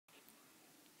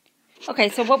Okay,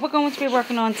 so what we're going to be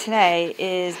working on today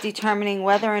is determining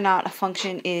whether or not a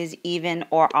function is even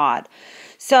or odd.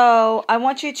 So I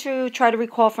want you to try to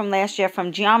recall from last year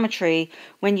from geometry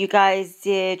when you guys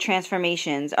did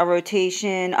transformations, a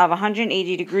rotation of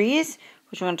 180 degrees,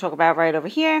 which we're going to talk about right over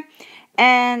here,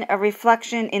 and a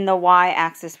reflection in the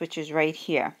y-axis, which is right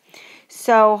here.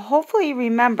 So hopefully you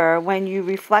remember when you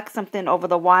reflect something over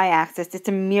the y-axis, it's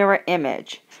a mirror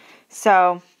image.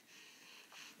 So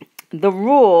the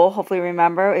rule, hopefully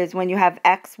remember, is when you have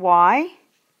x, y,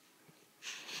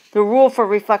 the rule for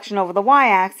reflection over the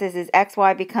y-axis is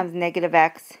xy becomes negative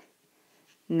x,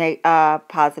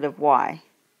 positive y.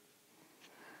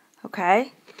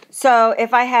 Okay? So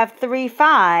if I have 3,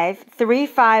 5, 3,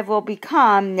 5 will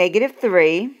become negative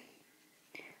 3,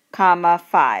 comma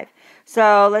 5.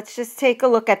 So let's just take a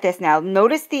look at this now.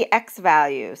 Notice the x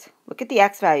values. Look at the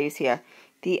x values here.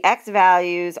 The x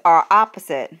values are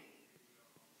opposite.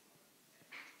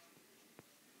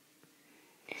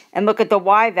 And look at the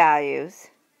y values.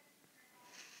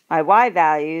 My y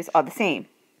values are the same.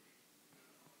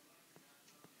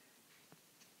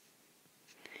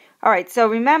 All right, so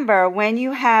remember, when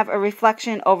you have a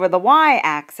reflection over the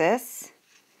y-axis,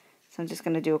 so I'm just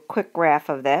going to do a quick graph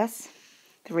of this,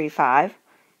 3, 5.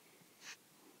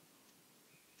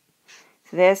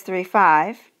 So there's 3,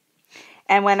 5.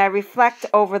 And when I reflect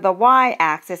over the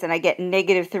y-axis and I get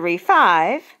negative 3,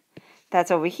 5,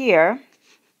 that's over here,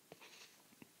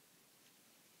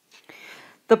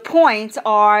 the points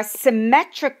are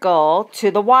symmetrical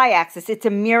to the y-axis. It's a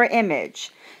mirror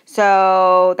image.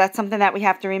 So that's something that we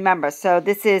have to remember. So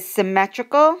this is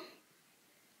symmetrical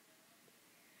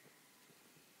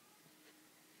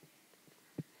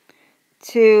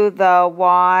to the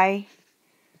y-axis.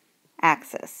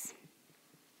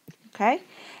 Okay?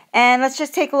 And let's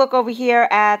just take a look over here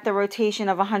at the rotation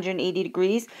of 180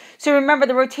 degrees. So remember,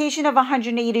 the rotation of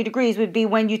 180 degrees would be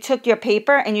when you took your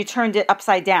paper and you turned it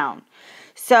upside down.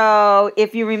 So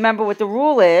if you remember what the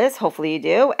rule is, hopefully you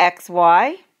do,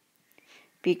 xy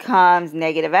becomes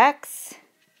negative x,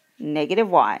 negative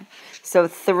y. So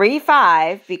 3,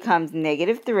 5 becomes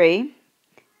negative 3,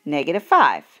 negative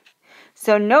 5.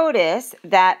 So notice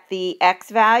that the x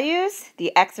values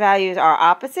are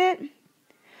opposite,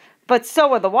 but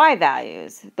so are the y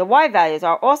values. The y values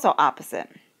are also opposite.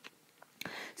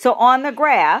 So on the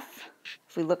graph,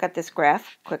 if we look at this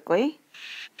graph quickly,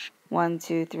 1,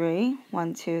 2, 3,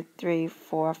 1, 2, 3,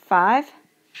 4, 5.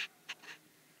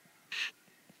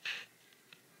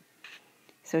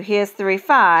 So here's 3,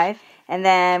 5, and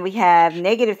then we have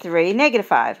negative 3, negative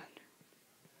 5,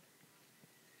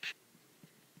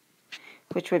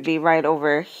 which would be right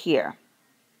over here.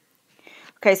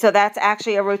 Okay, so that's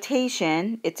actually a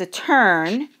rotation. It's a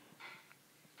turn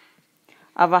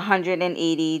of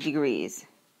 180 degrees.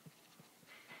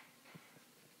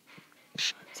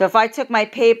 So if I took my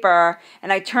paper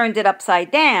and I turned it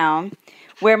upside down,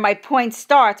 where my point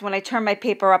starts when I turn my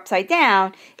paper upside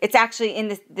down, it's actually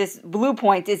in this blue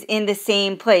point is in the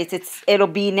same place. It'll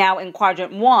be now in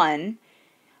quadrant 1,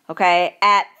 okay,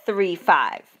 at 3,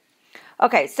 5.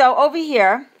 Okay, so over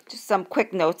here, just some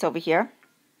quick notes over here.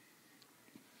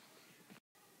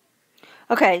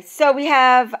 Okay, so we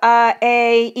have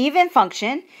a even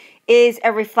function is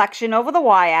a reflection over the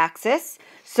y-axis.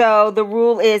 So the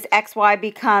rule is xy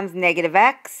becomes negative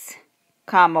x,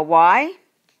 comma y.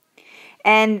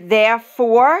 And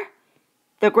therefore,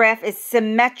 the graph is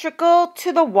symmetrical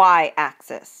to the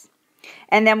y-axis.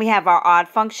 And then we have our odd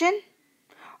function.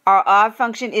 Our odd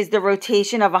function is the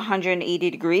rotation of 180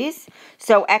 degrees.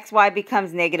 So xy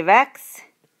becomes negative x,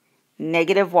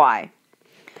 negative y.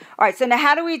 All right, so now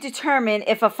how do we determine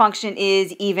if a function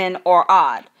is even or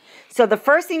odd? So the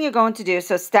first thing you're going to do,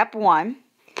 so step 1,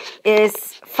 is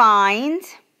find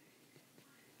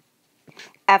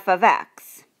f of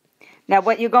x. Now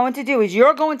what you're going to do is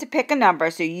you're going to pick a number.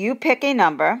 So you pick a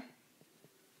number.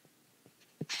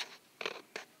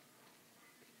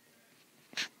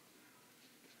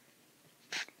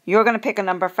 You're going to pick a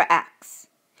number for x.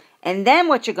 And then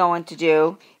what you're going to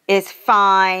do is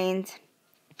find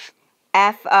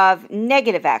f of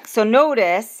negative x. So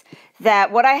notice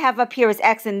that what I have up here is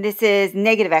x and this is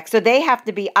negative x. So they have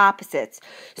to be opposites.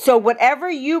 So whatever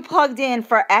you plugged in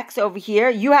for x over here,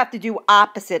 you have to do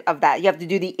opposite of that. You have to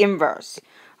do the inverse.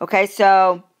 Okay,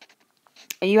 so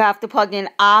you have to plug in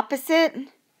opposite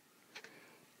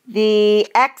the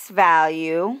x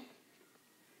value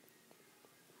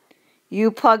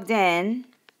you plugged in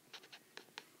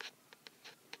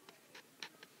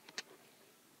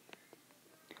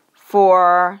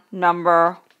for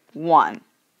number 1.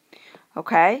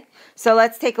 Okay, so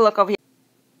let's take a look over here.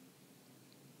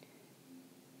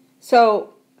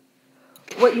 So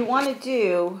what you want to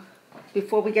do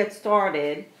before we get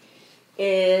started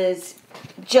is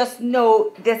just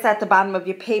note this at the bottom of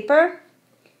your paper.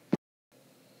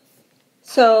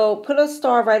 So put a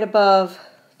star right above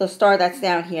the star that's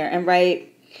down here and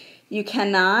write, you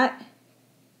cannot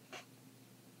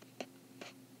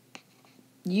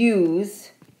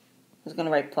use, I was going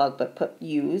to write plug, but put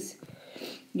use.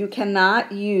 You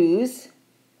cannot use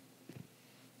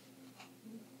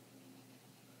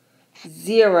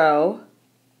 0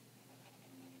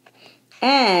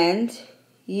 and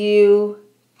you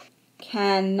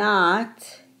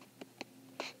cannot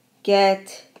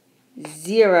get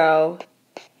 0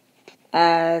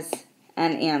 as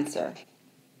an answer.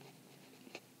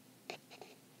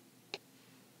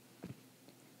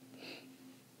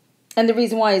 And the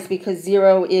reason why is because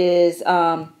 0 is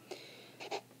 0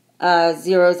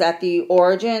 is at the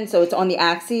origin, so it's on the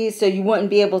axis, so you wouldn't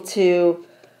be able to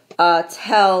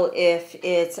tell if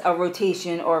it's a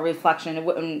rotation or a reflection. It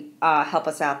wouldn't help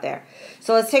us out there.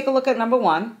 So let's take a look at number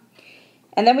 1.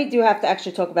 And then we do have to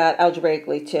actually talk about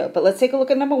algebraically too. But let's take a look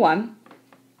at number 1.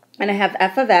 And I have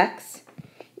f of x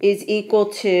is equal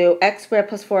to x squared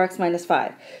plus 4x minus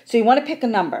 5. So you want to pick a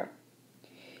number.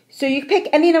 So you can pick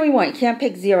any number you want. You can't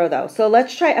pick 0 though. So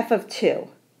let's try f of 2.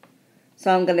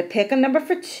 So I'm going to pick a number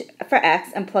for x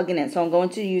and plug it in. So I'm going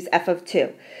to use f of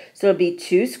 2. So it'll be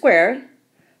 2 squared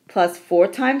plus 4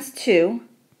 times 2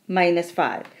 minus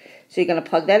 5. So you're going to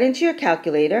plug that into your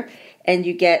calculator and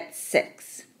you get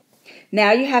 6.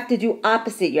 Now you have to do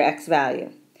opposite your x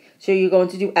value. So you're going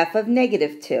to do f of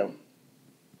negative 2.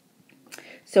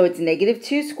 So it's negative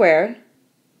 2 squared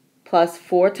plus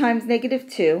 4 times negative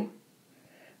 2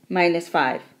 minus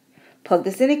 5. Plug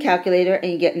this in a calculator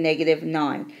and you get negative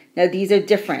 9. Now these are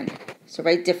different. So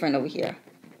write different over here.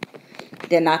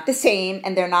 They're not the same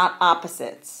and they're not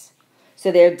opposites.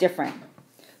 So they're different.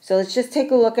 So let's just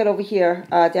take a look at over here,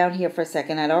 down here for a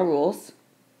second at our rules.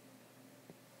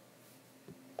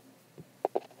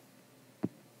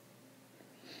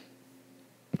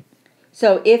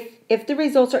 So if the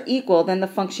results are equal, then the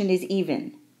function is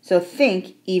even. So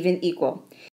think even equal.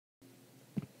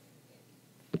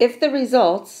 If the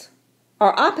results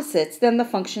are opposites, then the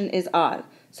function is odd.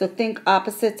 So think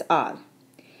opposites odd.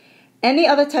 Any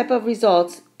other type of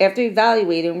results after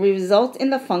evaluating will result in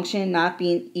the function not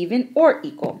being even or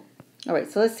equal. All right,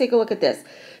 so let's take a look at this.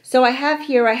 So I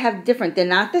have different. They're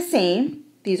not the same.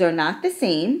 These are not the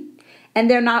same. And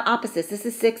they're not opposites. This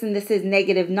is 6 and this is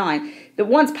negative 9. The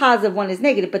one's positive, one is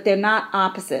negative, but they're not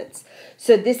opposites.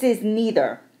 So this is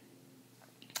neither.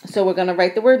 So we're going to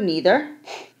write the word neither.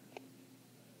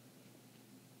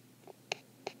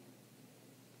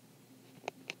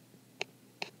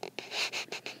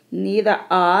 Neither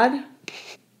odd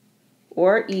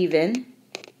or even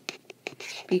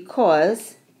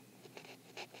because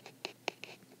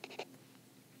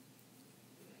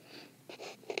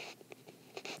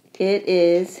it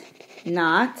is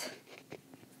not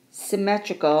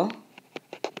symmetrical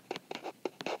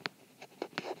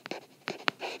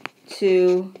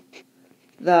to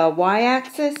the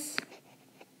y-axis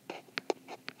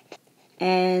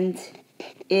and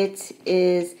it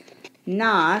is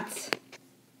not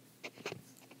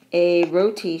a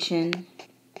rotation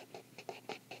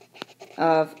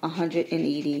of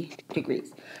 180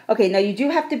 degrees. Okay, now you do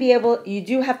have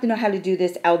to know how to do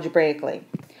this algebraically.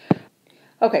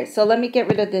 Okay, so let me get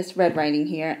rid of this red writing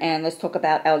here and let's talk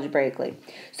about algebraically.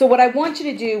 So what I want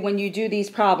you to do when you do these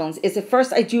problems is at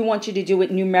first I do want you to do it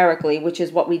numerically, which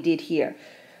is what we did here.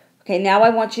 Okay, now I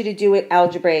want you to do it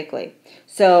algebraically.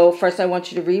 So first I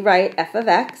want you to rewrite f of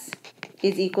x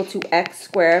is equal to x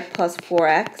squared plus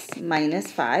 4x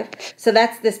minus 5. So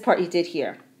that's this part you did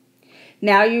here.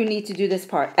 Now you need to do this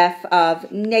part, f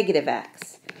of negative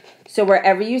x. So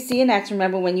wherever you see an x,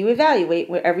 remember when you evaluate,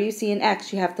 wherever you see an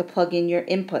x, you have to plug in your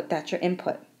input. That's your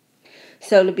input.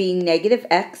 So it'll be negative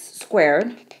x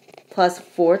squared plus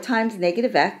 4 times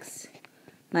negative x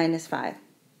minus 5.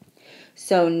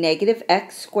 So negative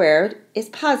x squared is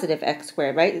positive x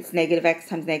squared, right? It's negative x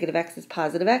times negative x is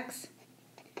positive x.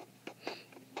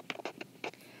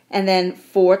 And then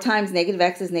 4 times negative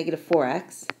x is negative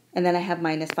 4x. And then I have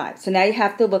minus 5. So now you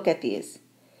have to look at these.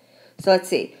 So let's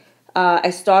see. I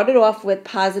started off with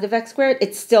positive x squared.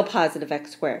 It's still positive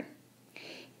x squared.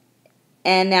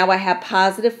 And now I have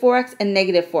positive 4x and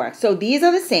negative 4x. So these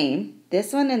are the same.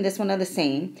 This one and this one are the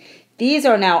same. These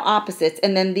are now opposites.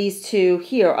 And then these two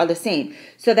here are the same.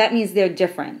 So that means they're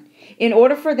different. In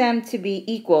order for them to be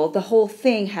equal, the whole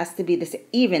thing has to be the same.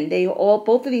 Even.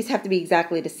 Both of these have to be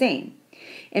exactly the same.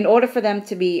 In order for them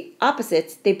to be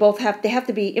opposites, they have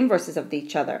to be inverses of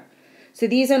each other. So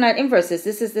these are not inverses.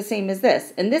 This is the same as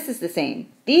this, and this is the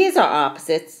same. These are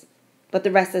opposites, but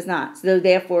the rest is not. So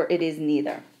therefore, it is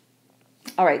neither.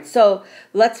 All right, so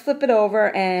let's flip it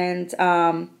over and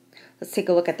let's take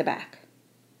a look at the back.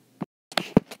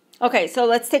 Okay, so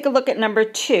let's take a look at number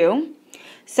 2.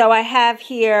 So I have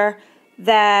here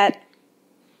that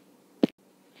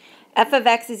f of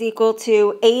x is equal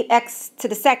to 8x to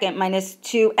the second minus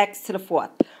 2x to the fourth.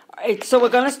 All right, so we're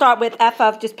going to start with f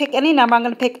of, just pick any number. I'm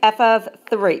going to pick f of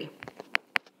 3.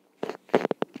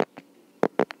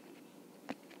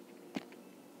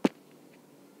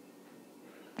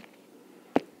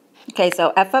 Okay,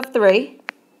 so f of 3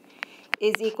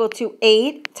 is equal to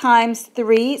 8 times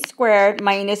 3 squared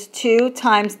minus 2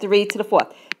 times 3 to the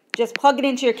fourth. Just plug it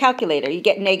into your calculator. You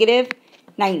get negative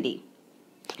 90.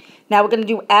 Now we're going to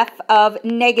do f of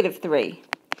negative 3.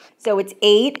 So it's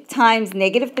 8 times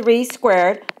negative 3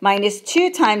 squared minus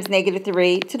 2 times negative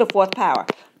 3 to the fourth power.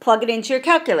 Plug it into your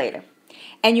calculator.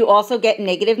 And you also get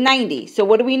negative 90. So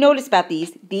what do we notice about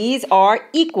these? These are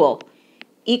equal.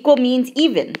 Equal means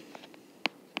even.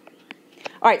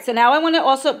 All right, so now I want to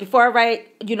also, before I write,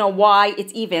 why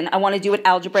it's even, I want to do it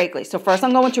algebraically. So first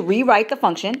I'm going to rewrite the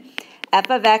function. F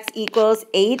of x equals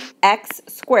 8x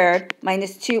squared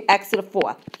minus 2x to the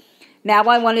fourth. Now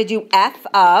I want to do f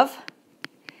of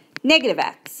negative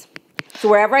x. So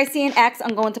wherever I see an x,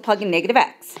 I'm going to plug in negative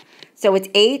x. So it's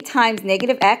 8 times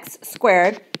negative x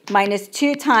squared minus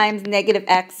 2 times negative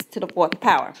x to the fourth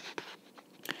power.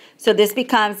 So this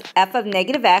becomes f of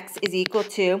negative x is equal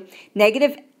to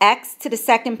negative x to the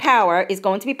second power is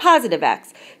going to be positive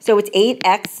x. So it's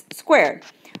 8x squared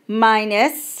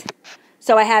minus,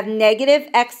 so I have negative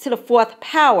x to the fourth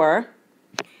power,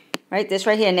 right? This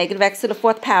right here, negative x to the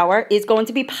fourth power is going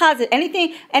to be positive.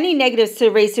 Any negatives to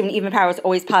the raised to an even power is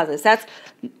always positive. So that's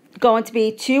going to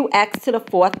be 2x to the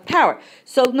fourth power.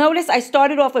 So notice I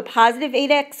started off with positive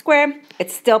 8x squared.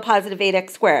 It's still positive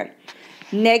 8x squared.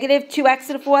 Negative 2x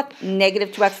to the fourth, negative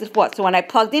 2x to the fourth. So when I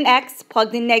plugged in x,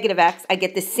 plugged in negative x, I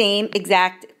get the same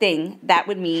exact thing. That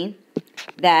would mean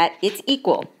that it's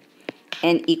equal.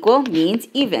 And equal means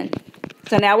even.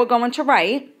 So now we're going to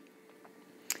write,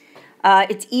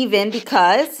 it's even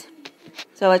because,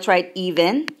 so let's write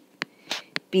even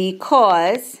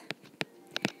because,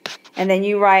 and then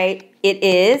you write it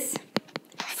is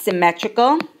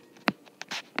symmetrical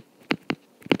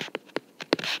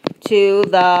to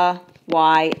the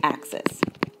y-axis.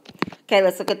 Okay,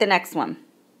 let's look at the next one.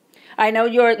 I know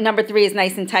your number 3 is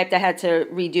nice and typed. I had to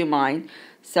redo mine,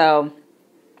 so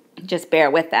just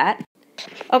bear with that.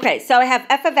 Okay, so I have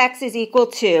f of x is equal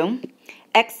to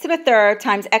x to the third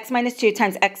times x minus 2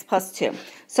 times x plus 2.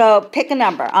 So pick a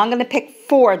number. I'm going to pick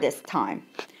 4 this time.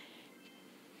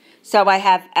 So I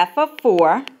have f of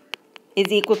 4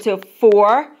 is equal to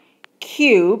 4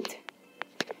 cubed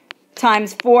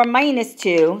times 4 minus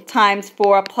 2 times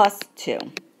 4 plus 2.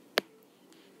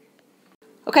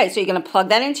 Okay, so you're going to plug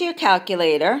that into your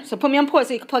calculator. So put me on pause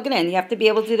so you can plug it in. You have to be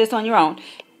able to do this on your own.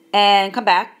 And come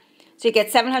back. So you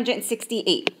get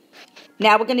 768.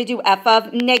 Now we're going to do f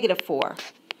of negative 4.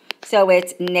 So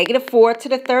it's negative 4 to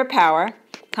the third power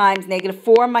times negative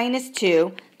 4 minus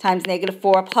 2 times negative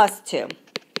 4 plus 2.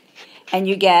 And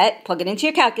you get, plug it into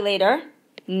your calculator,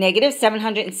 negative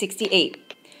 768.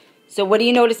 So what do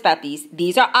you notice about these?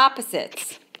 These are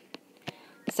opposites.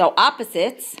 So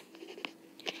opposites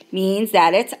means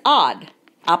that it's odd.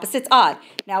 Opposites odd.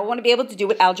 Now we want to be able to do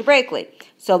it algebraically.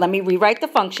 So let me rewrite the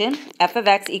function. F of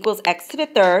x equals x to the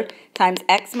third times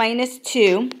x minus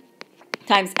 2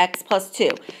 times x plus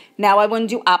 2. Now I want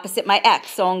to do opposite my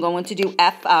x. So I'm going to do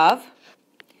f of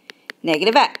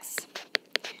negative x.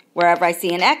 Wherever I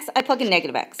see an x, I plug in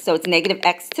negative x. So it's negative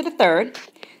x to the third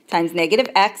times negative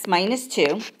x minus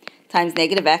 2 times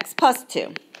negative x plus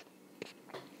 2.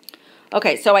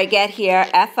 Okay, so I get here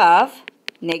f of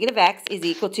negative x is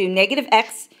equal to negative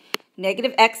x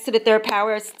to the third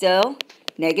power is still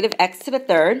negative x to the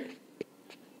third.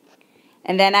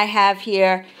 And then I have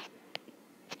here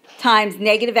times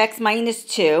negative x minus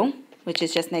 2, which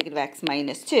is just negative x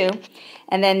minus 2,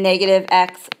 and then negative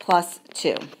x plus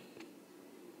 2.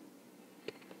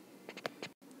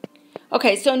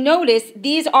 Okay, so notice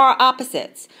these are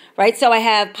opposites, right? So I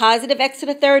have positive x to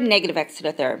the third, negative x to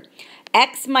the third.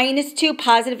 X minus 2,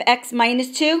 positive x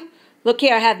minus 2. Look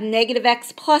here, I have negative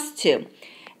x plus 2.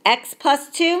 X plus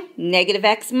 2, negative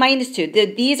x minus 2.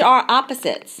 These are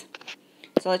opposites.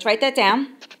 So let's write that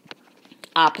down.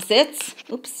 Opposites.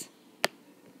 Oops.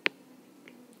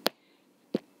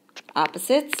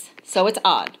 Opposites. So it's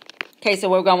odd. Okay, so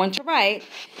we're going to write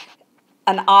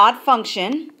an odd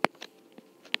function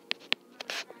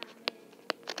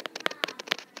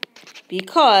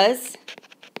because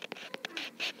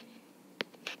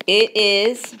It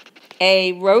is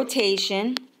a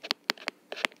rotation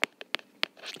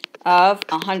of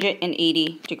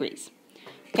 180 degrees.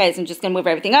 Okay, so I'm just going to move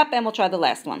everything up and we'll try the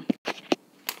last one.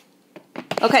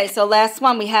 Okay, so last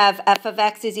one we have f of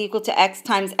x is equal to x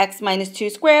times x minus 2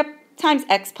 squared times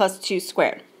x plus 2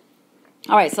 squared.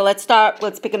 All right, so let's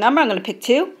pick a number. I'm going to pick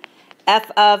 2,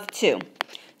 f of 2.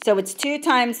 So it's 2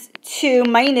 times 2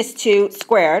 minus 2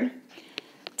 squared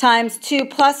times 2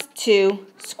 plus 2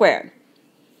 squared.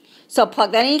 So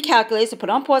plug that in your calculator, so put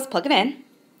it on pause, plug it in.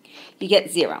 You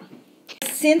get 0.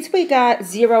 Since we got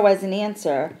 0 as an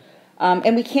answer,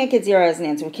 and we can't get 0 as an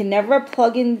answer, you can never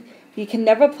plug in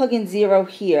 0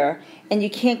 here, and you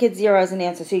can't get 0 as an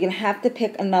answer, so you're going to have to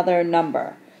pick another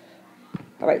number.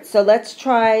 All right, so let's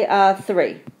try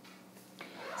 3.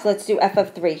 So let's do f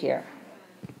of 3 here.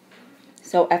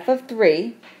 So f of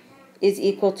 3 is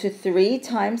equal to 3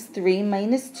 times 3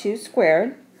 minus 2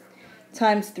 squared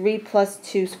times 3 plus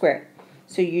 2 squared.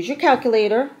 So use your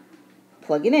calculator,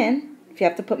 plug it in, if you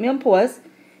have to put me on pause,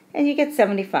 and you get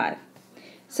 75.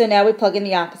 So now we plug in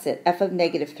the opposite, f of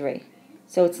negative 3.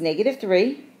 So it's negative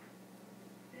 3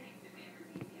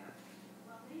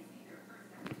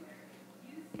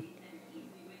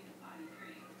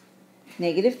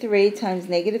 times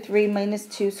negative 3 minus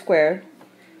 2 squared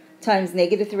times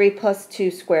negative 3 plus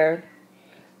 2 squared.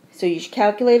 So use your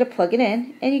calculator, plug it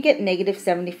in, and you get negative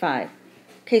 75.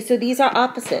 Okay, so these are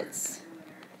opposites.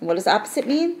 And what does opposite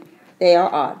mean? They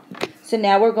are odd. So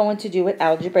now we're going to do it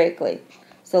algebraically.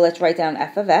 So let's write down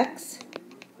f of x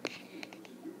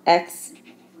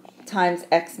times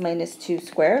x minus 2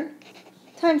 squared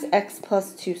times x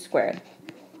plus 2 squared.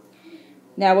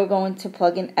 Now we're going to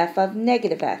plug in f of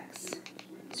negative x.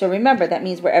 So remember, that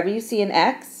means wherever you see an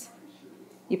x,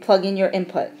 you plug in your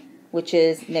input, which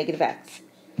is negative x.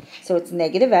 So it's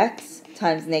negative x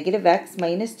times negative x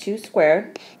minus 2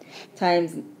 squared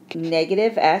times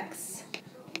negative x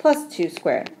plus 2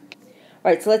 squared.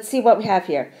 All right, so let's see what we have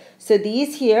here. So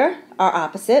these here are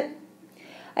opposite.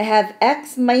 I have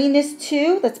x minus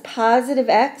 2, that's positive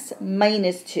x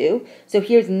minus 2. So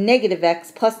here's negative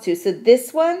x plus 2. So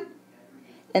this one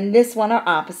and this one are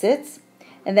opposites.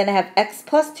 And then I have x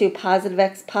plus 2, positive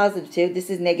x, positive 2. This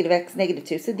is negative x, negative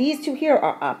 2. So these two here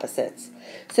are opposites.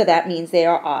 So that means they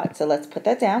are odd. So let's put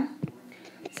that down.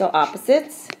 So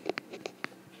opposites,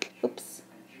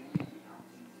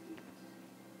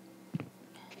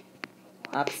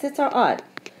 opposites are odd.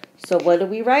 So what do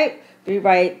we write? We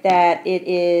write that it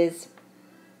is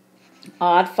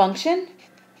odd function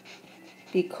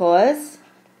because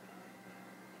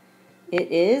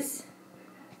it is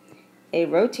a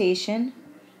rotation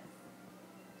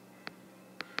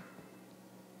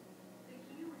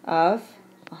of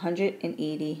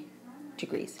 180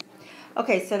 degrees.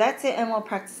 Okay, so that's it, and we'll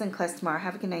practice in class tomorrow.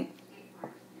 Have a good night.